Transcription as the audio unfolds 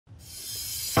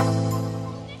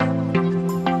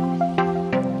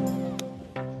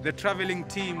The traveling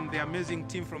team, the amazing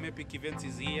team from Epic Events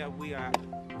is here. We are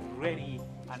ready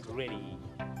and ready.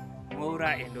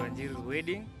 Mwaura and Wanjiru's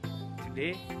wedding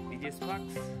today. DJ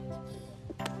Sparks.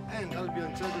 And I'll be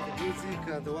on charge of the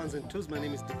music, the ones and twos. My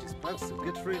name is DJ Sparks. So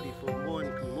get ready for more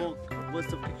and more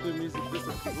West of Kikuyu music, West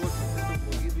of Kikuyu, West of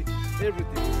Mogibi,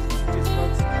 everything. DJ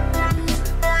Sparks.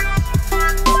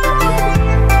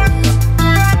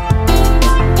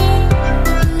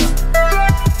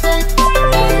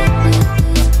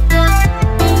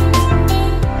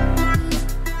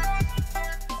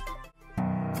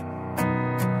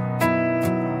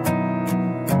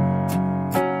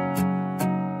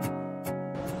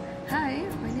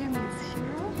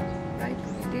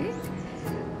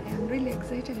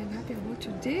 Excited and happy about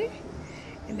today,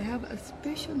 and I have a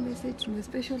special message from a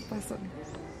special person.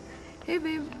 Hey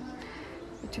babe,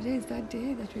 today is that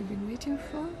day that we've been waiting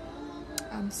for.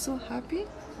 I'm so happy,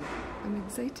 I'm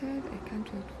excited, I can't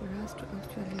wait for us to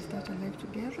actually start our life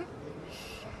together.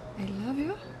 I love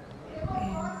you,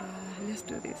 and let's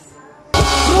do this.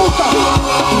 Ruka!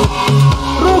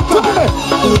 Ruka!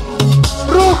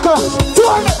 Ruka!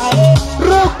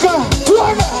 Ruka!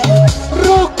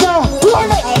 Ruka!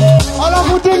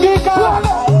 Alafu tingika!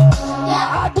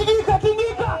 Tingika,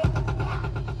 tingika!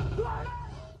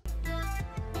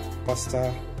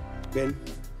 Pastor Ben,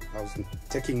 I was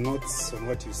taking notes on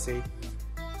what you say.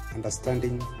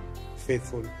 Understanding,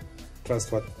 faithful,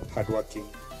 trustworthy, hardworking.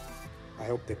 I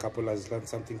hope the couple has learned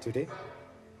something today.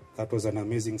 That was an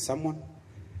amazing sermon.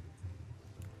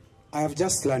 I have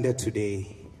just landed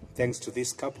today, thanks to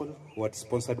this couple who had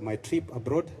sponsored my trip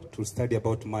abroad to study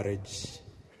about marriage.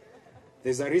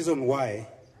 There's a reason why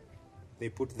they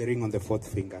put the ring on the fourth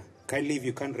finger. Kindly, if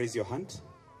you can't raise your hand,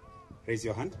 raise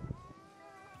your hand.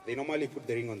 They normally put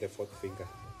the ring on the fourth finger.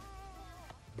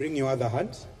 Bring your other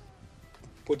hand,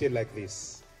 put it like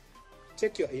this.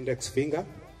 Take your index finger,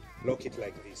 lock it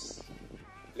like this.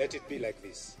 Let it be like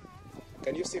this.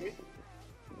 Can you see me?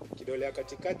 Kidole ya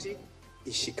katikati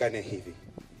ishikane hivi.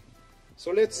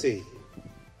 So let's say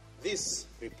this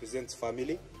represents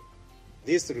family,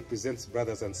 this represents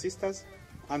brothers and sisters,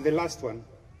 and the last one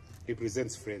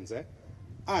represents friends.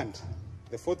 And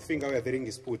the fourth finger where the ring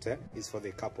is put is for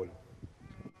the couple.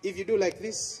 If you do like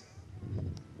this,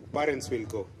 parents will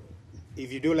go.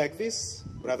 If you do like this,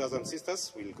 brothers and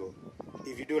sisters will go.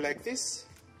 If you do like this,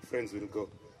 friends will go.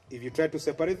 If you try to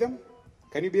separate them,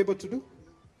 can you be able to do?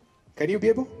 Can you be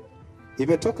able?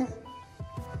 Imetoka?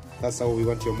 That's how we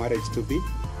want your marriage to be.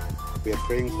 We are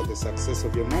praying for the success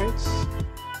of your marriage.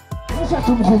 Rusha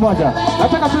tu mguu moja.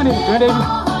 Nataka tu ni twende hivi.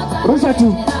 Rusha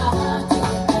tu.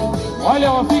 Wale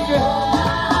wafike.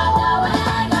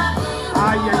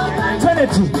 Twende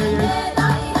tu.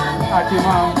 Ati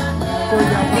mama.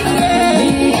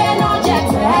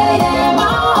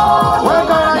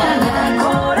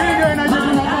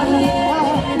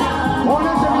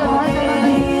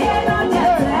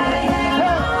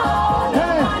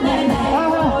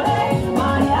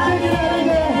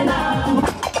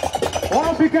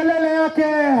 Kelele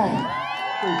yake.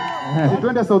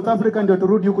 Twende South Africa ndio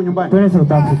turudi huku nyumbani. Twende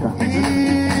South Africa.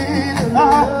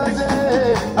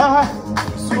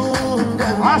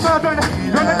 Sasa twende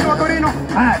kwa Korino.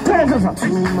 Twende sasa.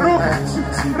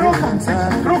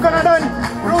 Ruka na ndani.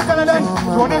 Ruka na ndani.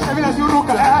 Tuoneshe vile si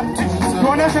ruka.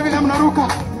 Tuoneshe vile mnaruka.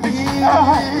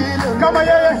 Kama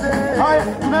yeye. Haya,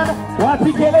 tunaenda.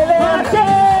 Wapi kelele yake?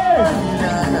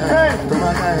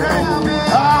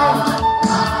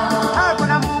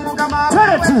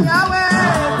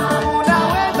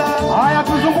 Haya,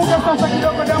 tuzunguke sasa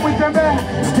kidogo, damu itembee.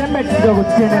 Tembe kidogo,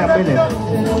 tukiende na mbele.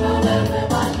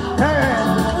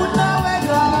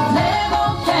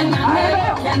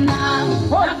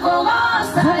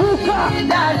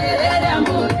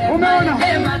 Umeona?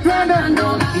 Twende.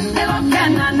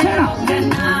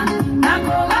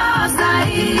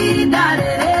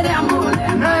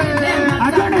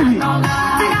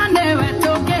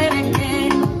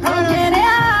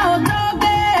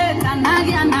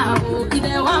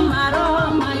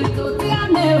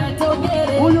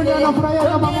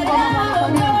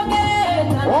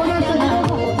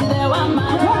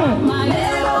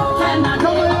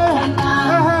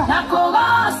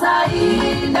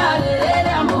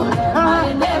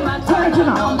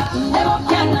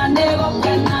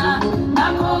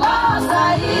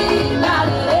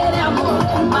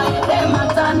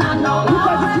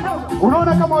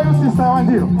 Unaona kama huyu si sawa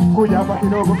ndio? Kuja hapa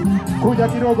kidogo. Kuja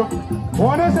kidogo.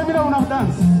 Uoneshe vile una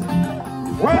dance.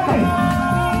 Wewe.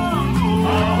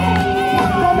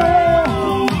 Kama wewe.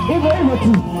 Hivyo hivyo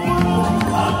tu.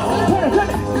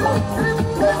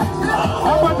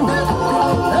 Hapa tu.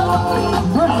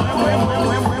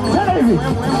 Twende hivi.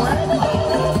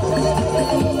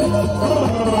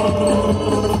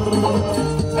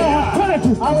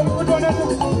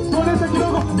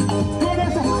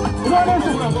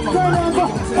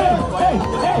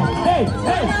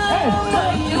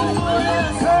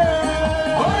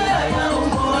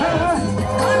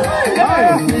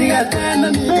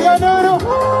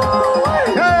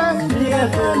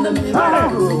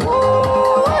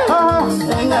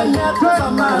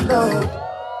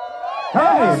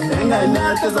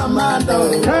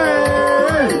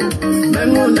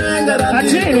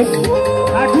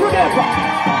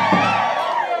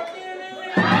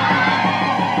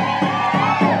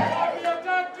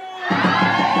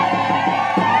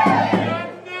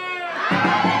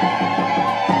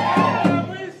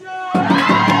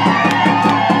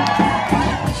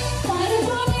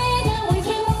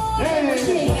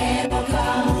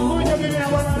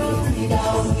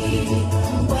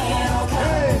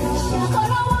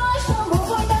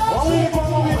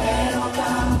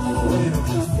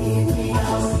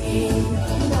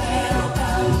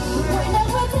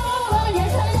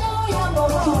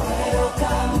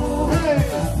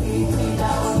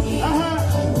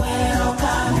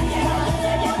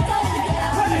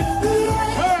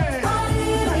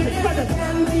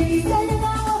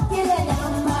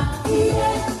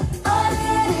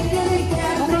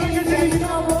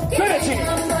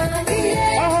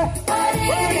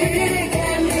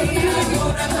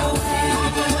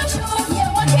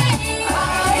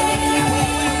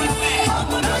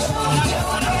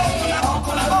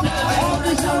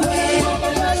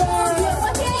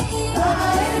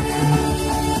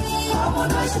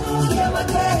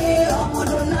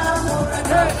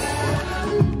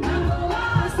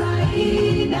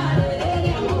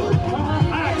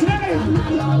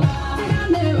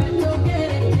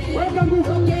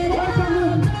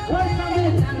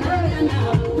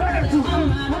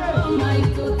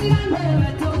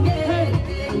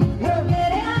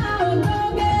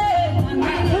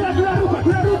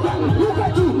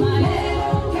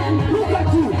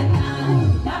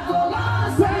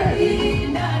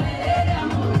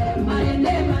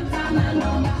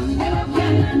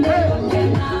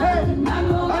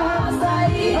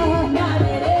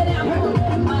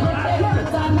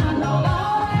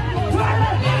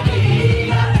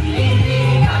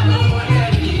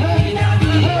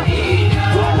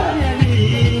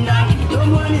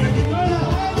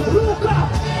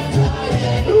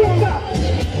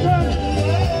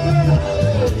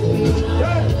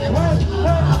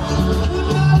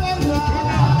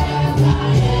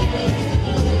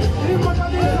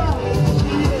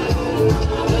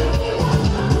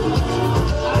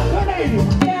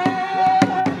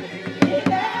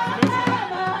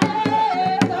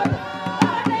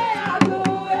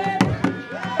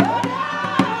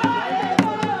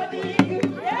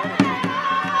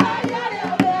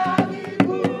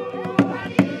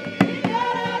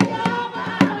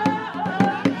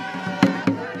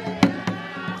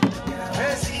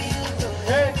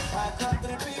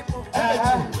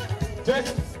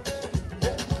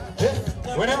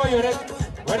 Whenever you're ready,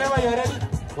 whenever you're ready,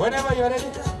 whenever you're ready,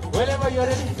 whenever you're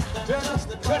ready. 20,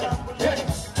 20,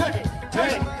 20,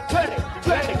 20, 20,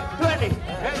 20,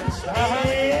 20.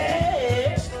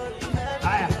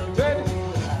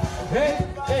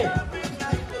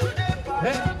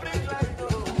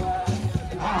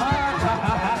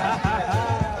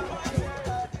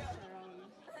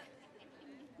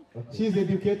 She's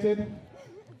educated,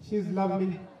 she's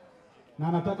lovely, na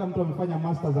anataka mtu amefanya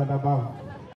masters and above.